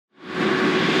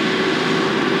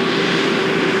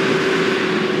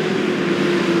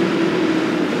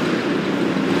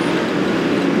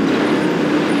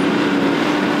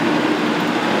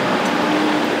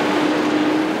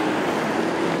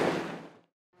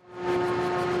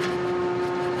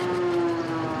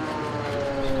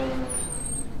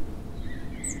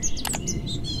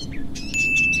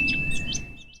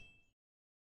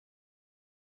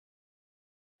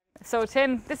So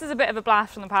Tim, this is a bit of a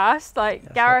blast from the past. Like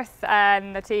That's Gareth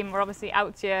and the team were obviously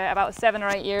out to you about 7 or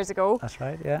 8 years ago. That's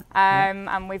right, yeah.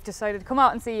 And we've decided to come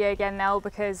out and see you again now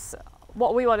because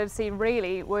what we wanted to see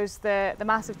really was the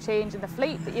massive change in the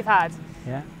fleet that you've had.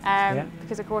 Yeah.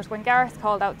 Because of course when Gareth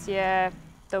called out to you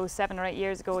those 7 or 8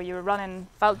 years ago, you were running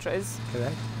Valtras.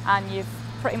 Correct. And you've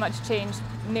pretty much changed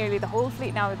nearly the whole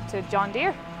fleet now to John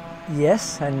Deere.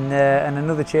 Yes, and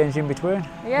another change in between.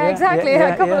 Yeah, exactly.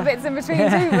 A couple of bits in between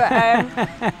too.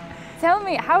 But tell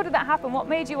me, how did that happen? What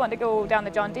made you want to go down the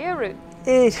John Deere route?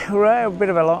 Right, a bit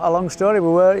of a long story. We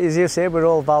were, as you say, we're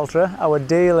all Valtra. Our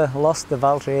dealer lost the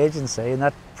Valtra agency, and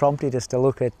that prompted us to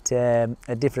look at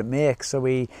a different make. So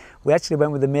we actually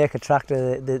went with the make of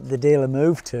tractor the dealer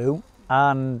moved to,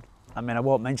 and I mean, I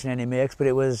won't mention any makes, but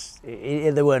they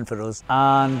weren't for us.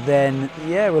 And then,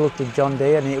 yeah, we looked at John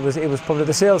Deere, and it was probably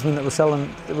the salesman that was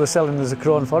selling us the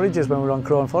Crone foragers when we were on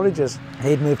Crone foragers.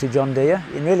 He'd moved to John Deere,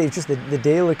 and really it was just the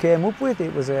deal they came up with.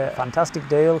 It was a fantastic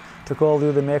deal. Took all the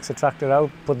other makes of tractor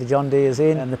out, put the John Deeres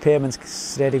in, and the payments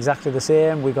stayed exactly the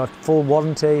same. We got full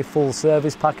warranty, full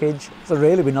service package. So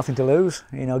really, we've nothing to lose.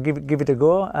 You know, give it a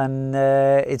go, and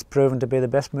it's proven to be the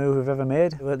best move we've ever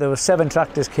made. There were 7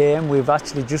 tractors came. We've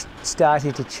actually just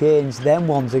started to change them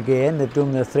ones again. They've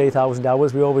done the 3,000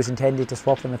 hours. We always intended to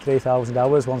swap them at 3,000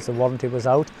 hours once the warranty was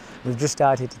out. We've just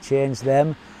started to change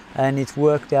them, and it's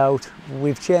worked out.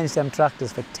 We've changed them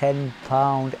tractors for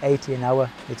 £10.80 an hour.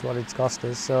 It's what it's cost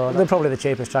us. So they're probably the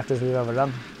cheapest tractors we've ever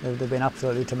run. They've been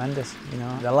absolutely tremendous. You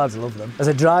know, the lads love them. As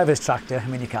a driver's tractor, I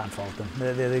mean, you can't fault them.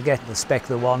 They get the spec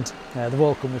they want. They've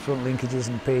all come with front linkages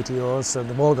and PTOs, so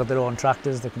they've all got their own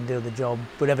tractors. They can do the job,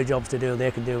 whatever jobs to do,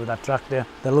 they can do with that tractor.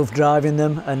 They love driving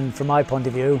them, and from my point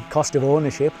of view, cost of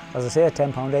ownership, as I say,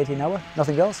 £10.80 an hour.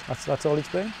 Nothing else. That's all it's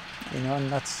been. You know,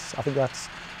 and I think that's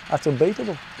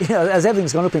unbeatable. You know, as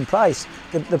everything's gone up in price,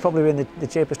 they've probably been the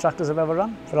cheapest tractors I've ever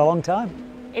run for a long time.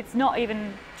 It's not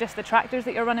even just the tractors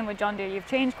that you're running with John Deere. You've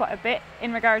changed quite a bit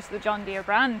in regards to the John Deere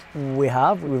brand. We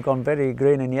have. We've gone very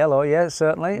green and yellow, yeah,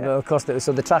 certainly. Of course,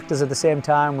 so the tractors at the same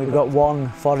time, we've got 1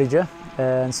 forager,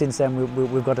 and since then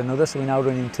we've got another, so we're now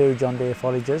running 2 John Deere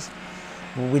foragers.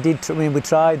 We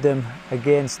tried them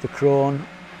against the Crone,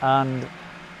 and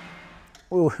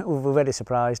we were very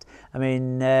surprised. I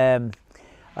mean,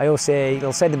 I always say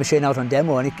they'll send the machine out on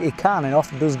demo, and it can and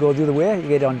often does go the other way. You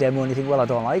get it on demo and you think, well, I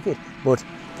don't like it. But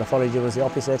the forager was the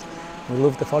opposite. We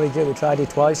loved the forager, we tried it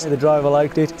twice, the driver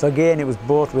liked it. So again, it was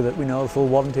bought with it, you know, full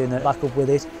warranty and the backup with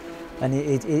it. And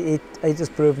it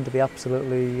just proven to be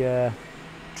absolutely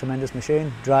tremendous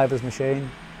machine, driver's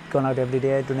machine, gone out every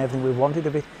day, done everything we wanted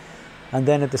of it. And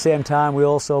then at the same time, we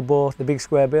also bought the big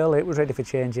square bale. It was ready for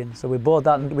changing. So we bought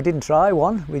that, and we didn't try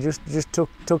one. We just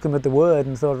took him at the word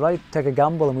and thought, right, take a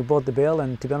gamble, and we bought the bale.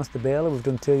 And to be honest, the baler, we've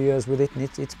done 2 years with it, and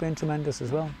it's been tremendous as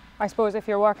well. I suppose if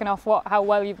you're working off how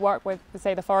well you've worked with,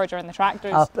 say, the forager and the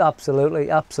tractors. Absolutely.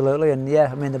 And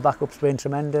yeah, I mean, the backup's been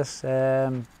tremendous.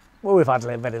 Well, we've had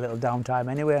very little downtime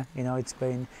anyway. You know, it's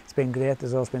been great.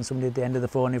 There's always been somebody at the end of the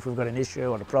phone if we've got an issue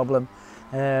or a problem.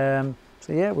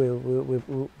 So yeah,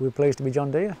 we're pleased to be John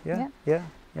Deere. Yeah.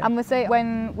 And we'll say,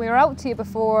 when we were out to you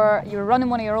before, you were running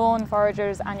one of your own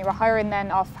foragers and you were hiring then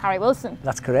off Harry Wilson.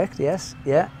 That's correct, yes.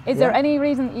 Yeah. Is there any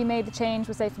reason that you made the change,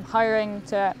 we'll say, from hiring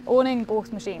to owning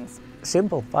both machines?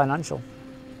 Simple, financial.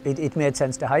 It made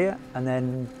sense to hire, and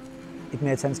then it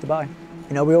made sense to buy.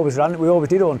 You know, we always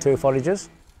did own 2 foragers.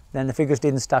 Then the figures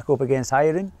didn't stack up against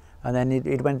hiring, and then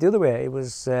it went the other way. It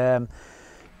was,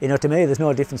 you know, to me, there's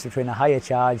no difference between a hire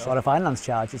charge or a finance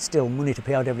charge. It's still money to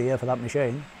pay out every year for that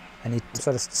machine, and it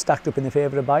sort of stacked up in the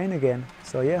favour of buying again.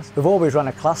 So yes, we've always run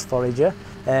a class forager.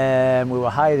 We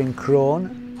were hiring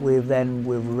Crone. We've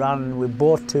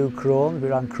bought 2 Crones. We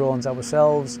ran Crones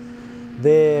ourselves.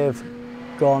 They've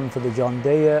gone for the John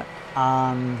Deere,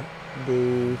 and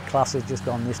the class has just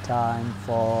gone this time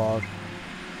for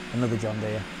another John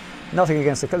Deere. Nothing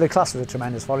against the class was a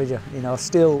tremendous forager, you know,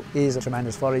 still is a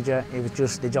tremendous forager. It was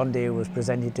just the John Deere was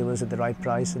presented to us at the right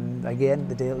price, and again,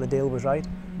 the deal was right.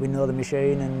 We know the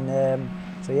machine, and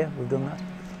so yeah, we've done that.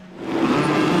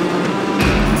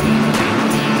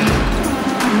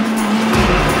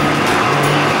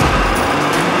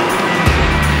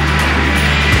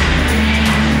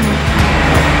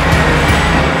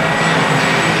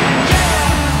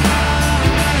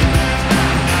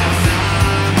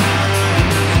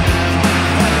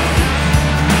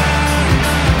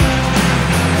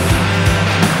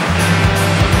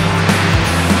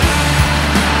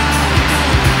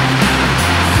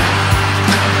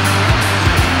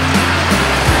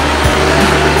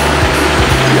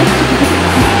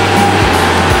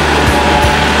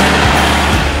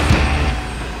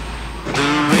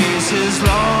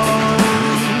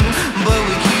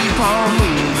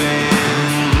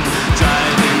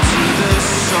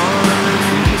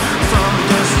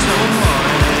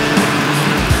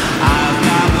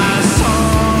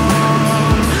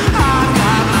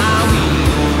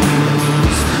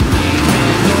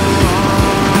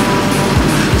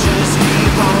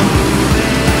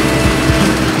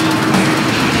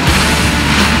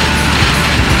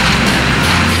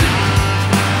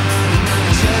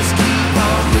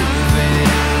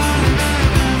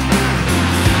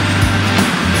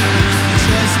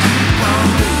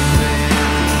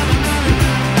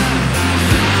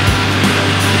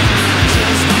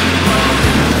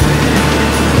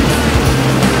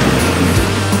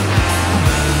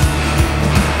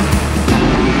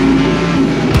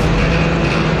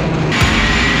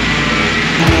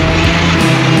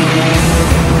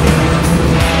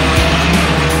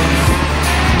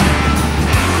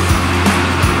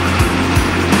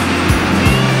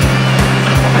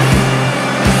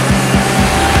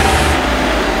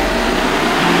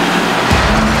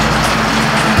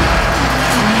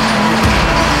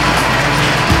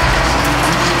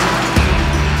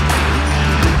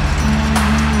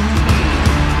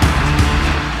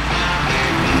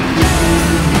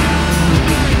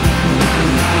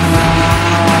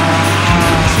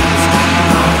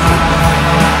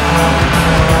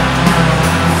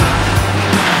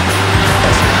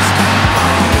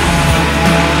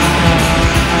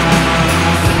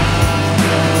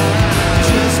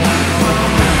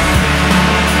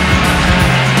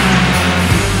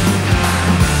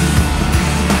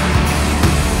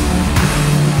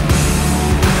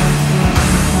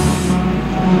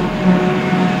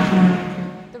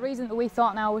 reason that we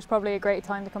thought now was probably a great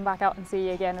time to come back out and see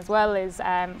you again as well is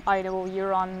I know you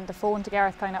were on the phone to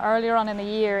Gareth kind of earlier on in the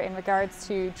year in regards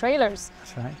to trailers.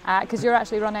 That's right. Because you're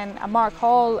actually running a Mark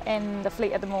Hall in the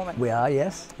fleet at the moment. We are,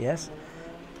 yes, yes.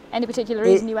 Any particular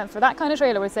reason you went for that kind of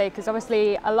trailer, would say? Because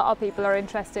obviously a lot of people are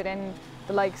interested in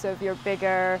the likes of your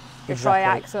bigger, your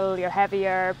tri-axle, your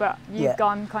heavier, but you've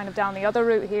gone kind of down the other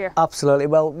route here. Absolutely.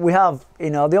 Well, we have,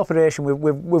 the operation,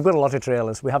 we've got a lot of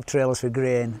trailers. We have trailers for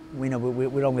grain.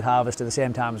 We're on with harvest at the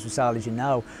same time as we're silaging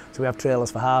now. So we have trailers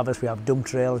for harvest, we have dump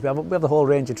trailers, we have the whole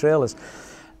range of trailers.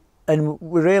 And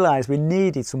we realised we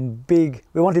needed some big,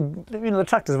 we wanted, the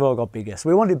tractors have all got bigger, so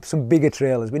we wanted some bigger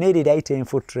trailers. We needed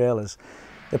 18-foot trailers.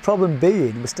 The problem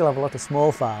being, we still have a lot of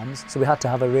small farms, so we had to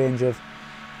have a range of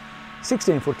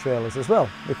 16-foot trailers as well.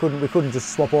 We couldn't just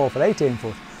swap over for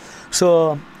 18-foot.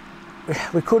 So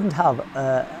we couldn't have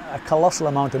a colossal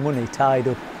amount of money tied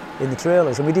up in the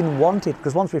trailers, and we didn't want it,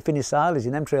 because once we finished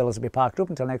silaging, them trailers would be parked up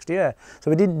until next year. So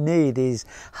we didn't need these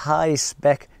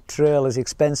high-spec trailers,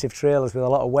 expensive trailers with a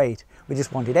lot of weight. We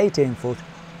just wanted 18-foot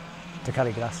to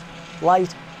carry grass.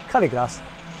 Light, carry grass.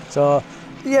 So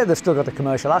yeah, they've still got the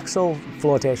commercial axle,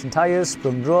 flotation tyres,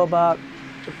 sprung drawbar,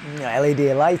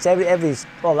 LED lights,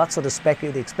 all that sort of spec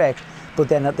you'd expect. But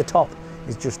then at the top,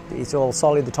 it's all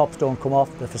solid, the tops don't come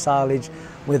off, they're for silage,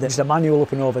 with just a manual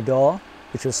up and over door,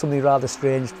 which was something rather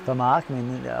strange for Mark. I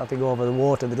mean, I think over the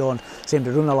water they don't seem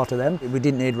to run a lot of them. We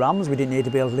didn't need rams, we didn't need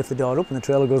to be able to lift the door up, and the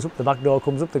trailer goes up, the back door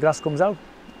comes up, the grass comes out.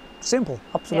 Simple,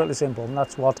 absolutely simple, and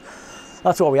that's what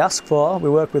we asked for. We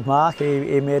worked with Mark,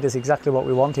 he made us exactly what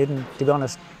we wanted, and to be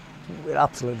honest, we're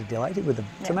absolutely delighted with them.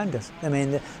 Tremendous. I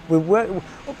mean, we're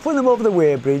putting them over the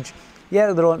weighbridge.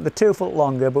 Yeah, they're 2 foot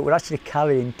longer, but we're actually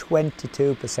carrying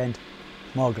 22%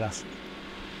 more grass.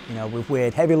 We've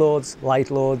weighed heavy loads,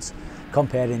 light loads,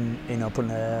 comparing, putting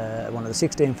one of the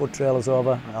 16-foot trailers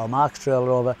over, or Mark's trailer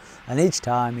over, and each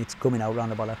time it's coming out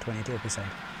around about that 22%.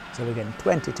 So we're getting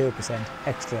 22%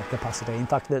 extra capacity. In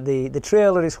fact, the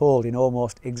trailer is holding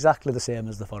almost exactly the same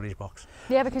as the forage box.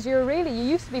 Yeah, because you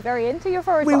used to be very into your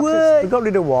forage boxes. We got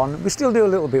rid of one. We still do a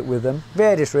little bit with them.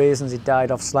 Various reasons it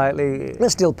died off slightly.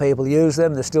 There's still people who use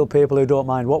them. There's still people who don't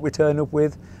mind what we turn up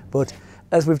with. But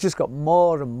as we've just got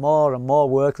more and more and more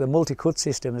work, the multi-cut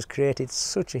system has created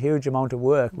such a huge amount of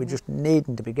work. We're just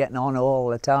needing to be getting on all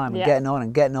the time, and getting on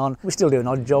and getting on. We still do an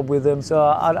odd job with them, so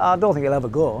I don't think it'll ever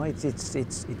go. It's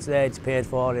there, it's paid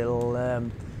for. It'll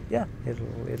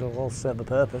all serve a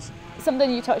purpose. Something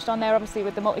you touched on there, obviously,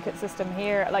 with the multi-cut system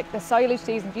here, like the silage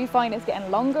season. Do you find it's getting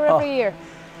longer every year?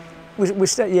 Well,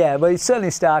 it's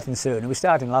certainly starting soon. We're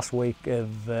starting last week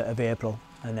of April,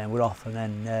 and then we're off, and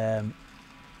then.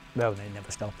 Well, it never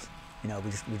stops. We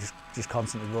just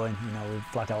constantly going. We're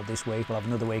flat out this week. We'll have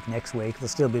another week next week. There'll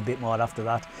still be a bit more after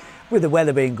that. With the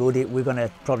weather being good,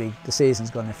 the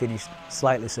season's going to finish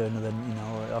slightly sooner than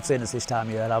I've seen us this time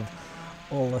of year have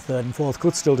all the third and fourth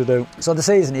cuts still to do. So the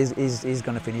season is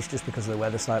going to finish just because of the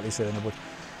weather slightly sooner. But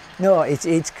no,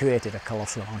 it's created a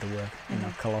colossal amount of work.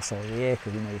 Colossal. The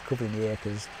acres. You're covering the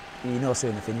acres. You're no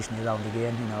sooner finishing the round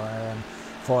again.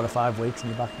 4 or 5 weeks and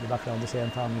you're back around the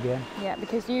same farm again. Yeah,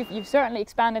 because you've certainly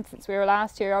expanded since we were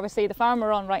last year. Obviously the farm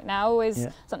we're on right now is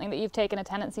something that you've taken a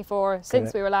tendency for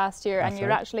since we were last year.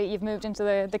 That's and you've moved into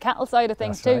the cattle side of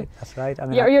things too. That's right. I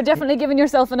mean, you're definitely giving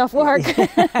yourself enough work.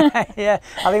 Yeah,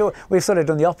 I think we've sort of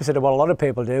done the opposite of what a lot of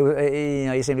people do.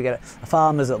 You seem to get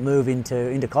farmers that move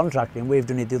into contracting. We've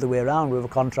done it the other way around. We were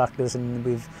contractors and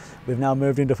we've now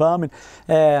moved into farming.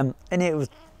 And it was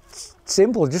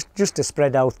simple, just to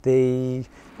spread out the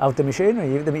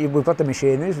machinery. We've got the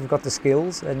machineries, we've got the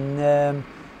skills, and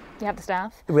you have the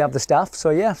staff. We have the staff,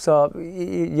 so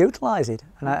utilise it.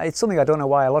 And it's something I don't know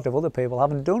why a lot of other people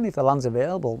haven't done if the land's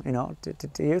available,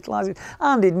 to utilise it.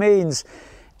 And it means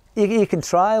you can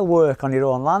trial work on your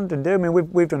own land and do. I mean,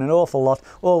 we've done an awful lot.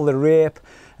 All the rape,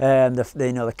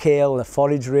 the kale, the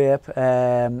forage rape,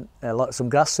 some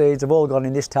grass seeds have all gone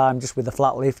in this time just with the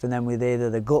flat lift, and then with either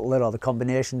the guttler or the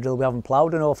combination drill. We haven't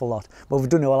ploughed an awful lot, but we've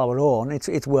done it all our own.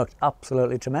 It's worked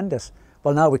absolutely tremendous.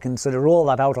 Well, now we can sort of roll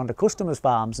that out onto customers'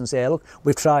 farms and say, look,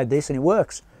 we've tried this and it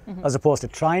works. As opposed to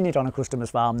trying it on a customer's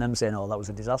farm and them saying, oh, that was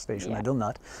a disaster, you shouldn't have done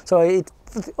that. So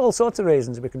for all sorts of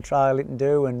reasons we can trial it and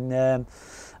do, and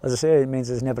as I say, it means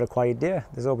there's never a quiet day.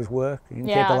 There's always work. You can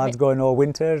keep the lads going all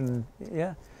winter, and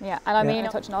Yeah, and I mean,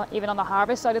 touching on, even on the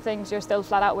harvest side of things, you're still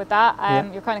flat out with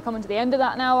that. You're kind of coming to the end of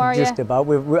that now, are you? Just about.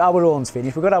 Our own's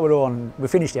finished. We've got our own. We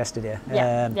finished yesterday.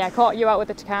 Caught you out with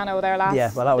the Tucano there last.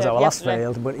 Yeah, well, that was our last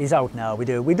field, but he's out now.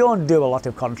 We don't do a lot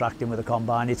of contracting with the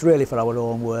combine. It's really for our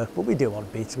own work, but we do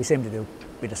odd bits. We seem to do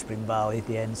a bit of spring barley at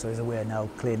the end, so he's away now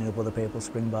cleaning up other people's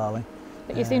spring barley.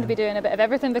 But you seem to be doing a bit of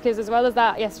everything, because as well as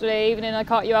that, yesterday evening I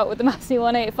caught you out with the Massey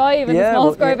 185 and the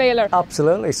small square baler.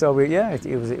 Absolutely. So we've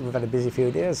had a busy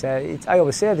few days. I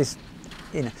always say this,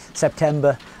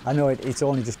 September, I know it's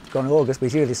only just gone August,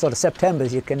 but usually sort of September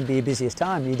can be your busiest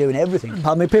time. You're doing everything.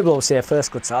 I mean, people always say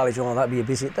first cut silage, oh, that'd be a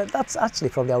busy. That's actually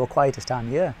probably our quietest time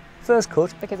of year. First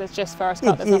cut. Because it's just first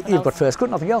cut, you've got first cut,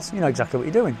 nothing else. You know exactly what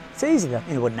you're doing. It's easy then.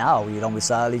 But now you're on with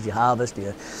silage, you harvest,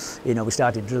 we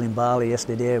started drilling barley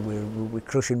yesterday, we're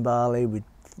crushing barley,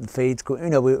 the feeds,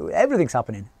 everything's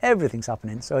happening. Everything's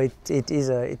happening. So it's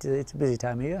a busy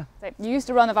time of year. You used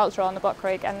to run a Valtra on the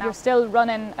buckrake, and now you're still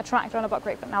running a tractor on a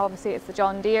buckrake, but now obviously it's the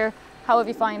John Deere. How have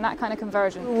you found that kind of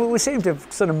conversion? We seem to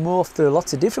have sort of morphed through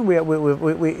lots of different. We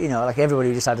like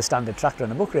everybody just had a standard tractor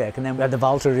on a buckrake, and then we had the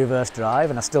Valtra reverse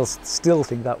drive, and I still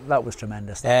think that was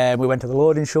tremendous. We went to the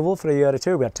loading shovel for a year or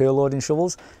two. We had 2 loading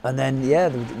shovels, and then we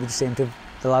just seemed to.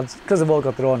 The lads, because they've all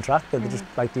got their own tractor, they just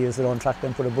like to use their own tractor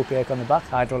and put a buckrake on the back,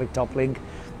 hydraulic top link.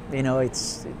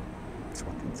 It's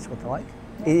what they like.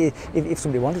 If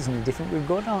somebody wanted something different, we'd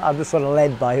go down. I'm just sort of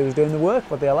led by who's doing the work,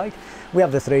 what they like. We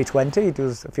have the 320, it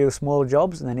does a few small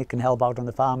jobs, and then it can help out on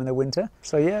the farm in the winter.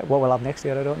 So yeah, what we'll have next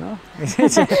year, I don't know.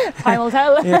 Time will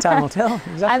tell. Yeah, time will tell,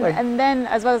 exactly. And then,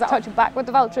 as well as touching back with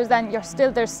the Valtras, then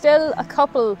there's still a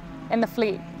couple in the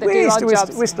fleet that do odd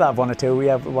jobs. We still have 1 or 2. We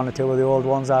have 1 or 2 of the old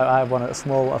ones. I have a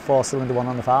 4-cylinder one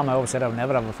on the farm. I always said I would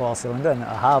never have a 4-cylinder, and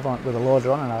I have one with a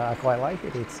loader on, and I quite like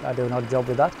it. I do an odd job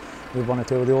with that. We have 1 or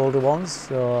 2 of the older ones.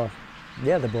 So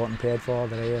yeah, they're bought and paid for.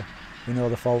 They're here. We know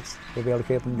the faults. We'll be able to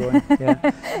keep them going.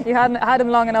 Yeah. You had them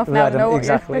long enough now to know what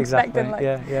you're expecting. Like.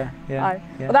 Yeah.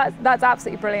 Well, that's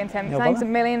absolutely brilliant, Tim. Thanks a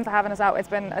million for having us out. It's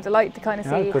been a delight to kind of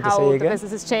see how the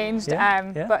business has changed.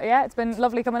 But yeah, it's been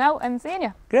lovely coming out and seeing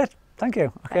you. Great. Thank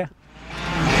you. Okay.